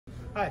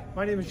Hi,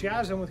 my name is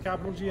Jazz. I'm with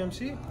Capital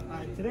GMC.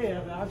 Today I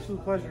have the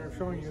absolute pleasure of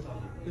showing you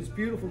this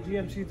beautiful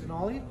GMC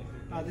Denali.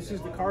 This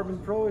is the Carbon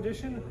Pro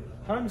edition.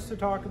 Tons to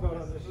talk about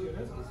on this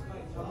unit.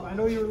 I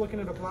know you were looking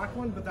at a black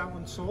one, but that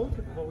one's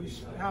sold. But we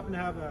happen to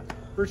have a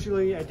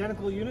virtually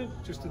identical unit,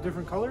 just a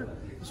different color.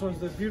 This one's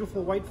the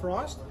beautiful white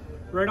frost.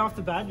 Right off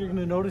the bat, you're going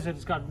to notice that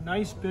it's got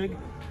nice big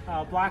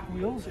black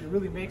wheels. It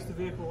really makes the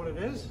vehicle what it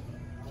is.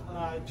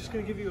 Just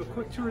going to give you a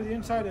quick tour of the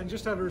inside, and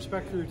just out of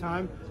respect for your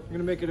time, I'm going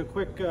to make it a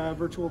quick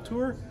virtual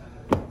tour.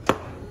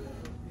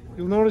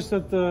 You'll notice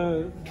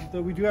that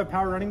we do have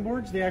power running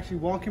boards. They actually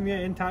welcome you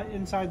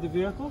inside the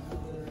vehicle.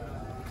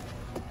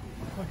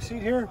 Quick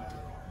seat here.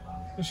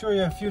 I'll show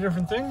you a few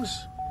different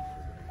things.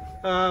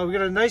 We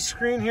got a nice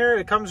screen here.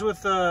 It comes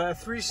with a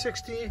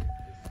 360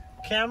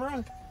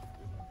 camera.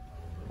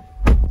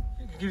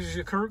 It gives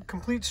you a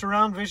complete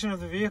surround vision of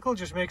the vehicle.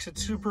 Just makes it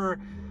super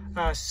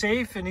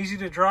safe and easy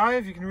to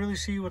drive. You can really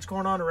see what's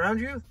going on around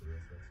you.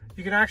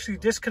 You can actually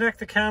disconnect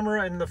the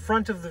camera in the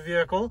front of the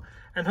vehicle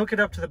and hook it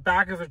up to the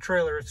back of a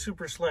trailer. It's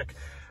super slick.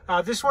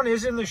 This one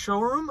is in the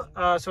showroom,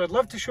 so I'd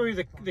love to show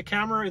you the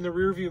camera in the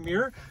rear view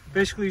mirror.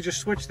 Basically, you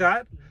just switch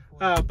that,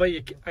 but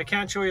I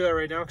can't show you that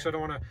right now because I don't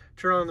want to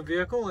turn on the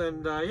vehicle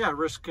and yeah,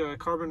 risk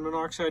carbon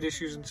monoxide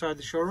issues inside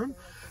the showroom.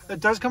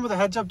 It does come with a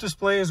heads-up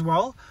display as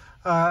well.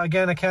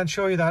 Again, I can't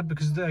show you that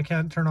because I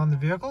can't turn on the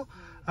vehicle.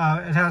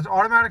 It has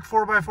automatic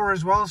 4x4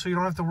 as well, so you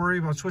don't have to worry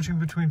about switching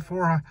between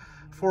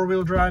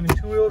four-wheel drive and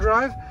two-wheel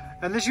drive.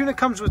 And this unit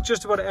comes with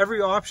just about every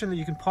option that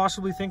you can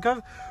possibly think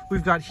of.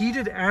 We've got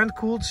heated and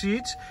cooled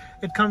seats.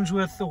 It comes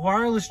with the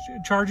wireless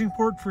charging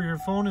port for your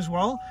phone as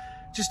well.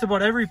 Just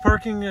about every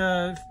parking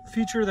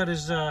feature that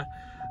is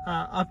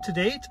up to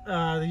date.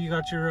 You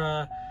got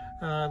your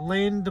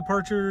lane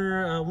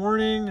departure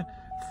warning,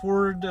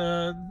 forward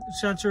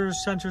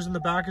sensors in the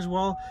back as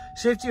well.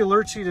 Safety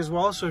alert seat as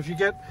well, so if you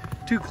get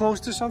too close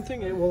to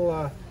something, it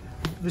will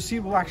the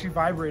seat will actually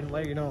vibrate and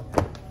let you know.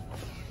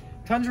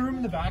 Tons of room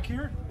in the back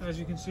here, as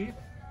you can see.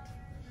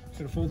 Just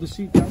gonna fold the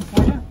seat down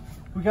for you.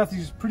 We got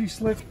these pretty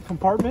slick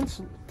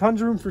compartments.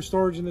 Tons of room for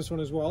storage in this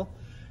one as well.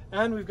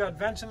 And we've got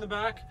vents in the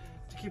back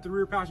to keep the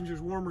rear passengers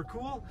warm or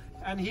cool,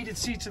 and heated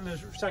seats in the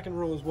second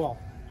row as well.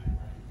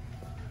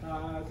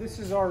 This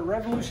is our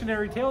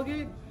revolutionary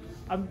tailgate.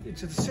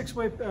 It's a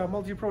 6-way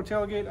multi-pro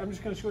tailgate. I'm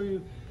just going to show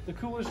you the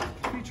coolest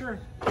feature.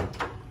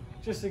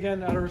 Just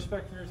again, out of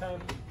respect for your time.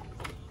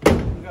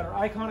 We've got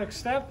our iconic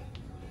step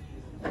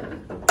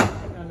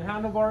and the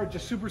handlebar,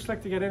 just super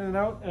slick to get in and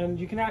out. And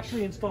you can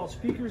actually install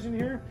speakers in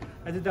here.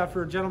 I did that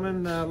for a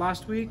gentleman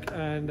last week,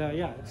 and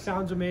yeah, it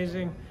sounds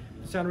amazing.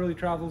 The sound really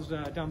travels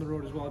down the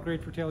road as well.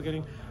 Great for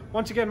tailgating.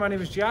 Once again, my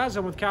name is Jazz.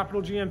 I'm with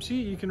Capital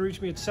GMC. You can reach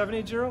me at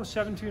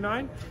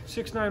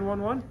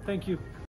 780-729-6911. Thank you.